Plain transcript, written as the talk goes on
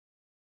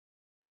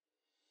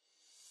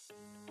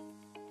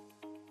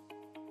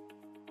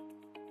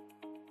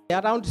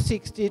Around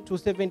 60 to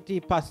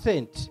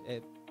 70%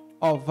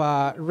 of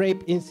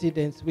rape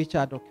incidents which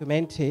are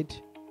documented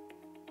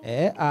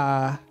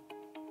are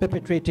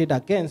perpetrated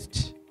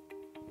against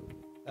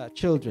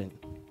children.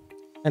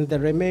 And the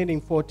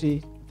remaining 30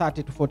 to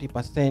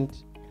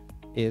 40%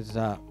 is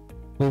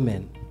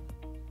women.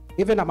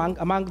 Even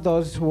among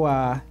those who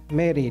are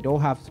married or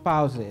have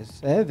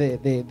spouses,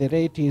 the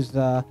rate is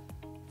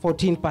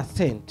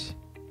 14%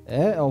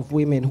 of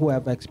women who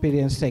have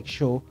experienced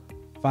sexual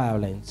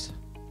violence.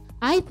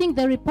 I think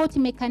the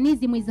reporting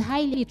mechanism is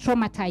highly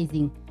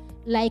traumatizing.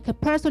 Like a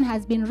person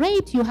has been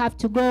raped, you have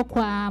to go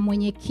kwa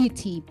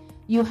mwenyekiti,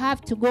 you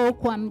have to go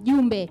kwa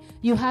mjumbe,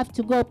 you have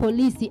to go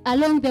polisi.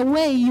 Along the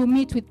way, you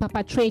meet with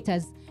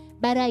perpetrators.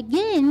 But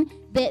again,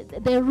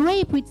 the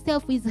rape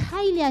itself is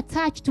highly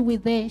attached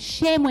with the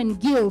shame and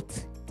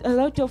guilt. A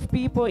lot of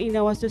people in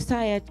our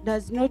society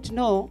does not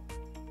know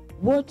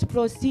what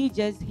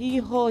procedures he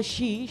or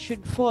she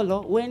should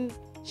follow when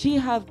she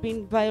have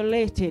been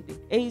violated,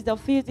 either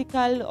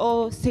physical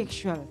or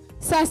sexual.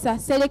 Sasa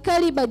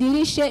serikali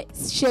ibadilishe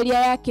sheria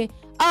yake,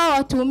 au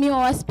watuhumiwa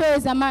wasipewe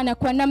dhamana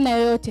kwa namna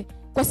yoyote,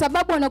 kwa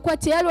sababu wanakuwa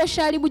tayari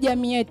washaharibu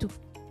jamii yetu.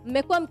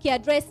 Mmekuwa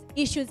mkiaddress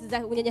issues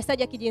za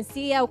unyanyasaji wa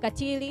kijinsia,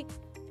 ukatili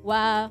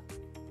wa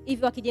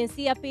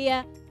kijinsia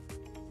pia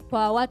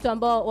kwa watu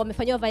ambao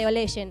wamefanywa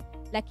violation,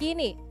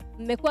 lakini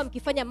mmekuwa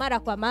mkifanya mara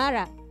kwa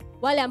mara.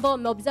 Wale ambao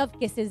wameobserve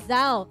cases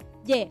zao,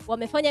 je,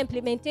 wamefanya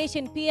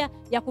implementation pia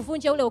ya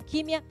kuvunja ule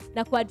ukimya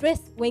na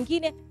kuaddress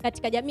wengine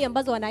katika jamii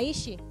ambazo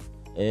wanaishi?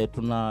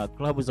 Tuna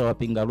klabu za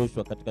wapinga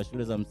rushwa katika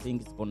shule za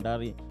msingi,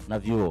 sekondari na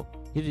vyuo.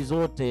 Hizi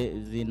zote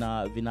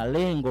vina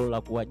lengo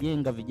la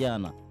kuwajenga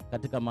vijana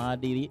katika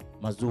maadili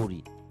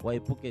mazuri,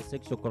 waepuke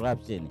sexual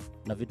corruption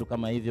na vitu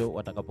kama hivyo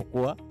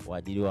watakapokuwa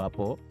waajiriwa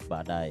hapo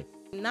baadaye.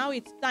 Now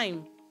it's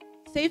time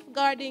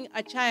safeguarding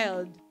a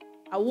child,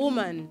 a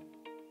woman,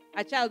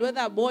 a child,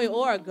 whether a boy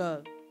or a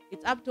girl.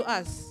 It's up to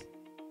us.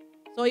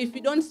 So if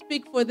you don't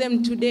speak for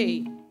them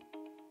today,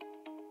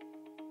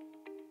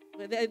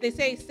 they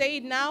say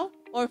it now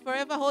or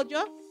forever hold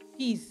your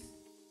peace.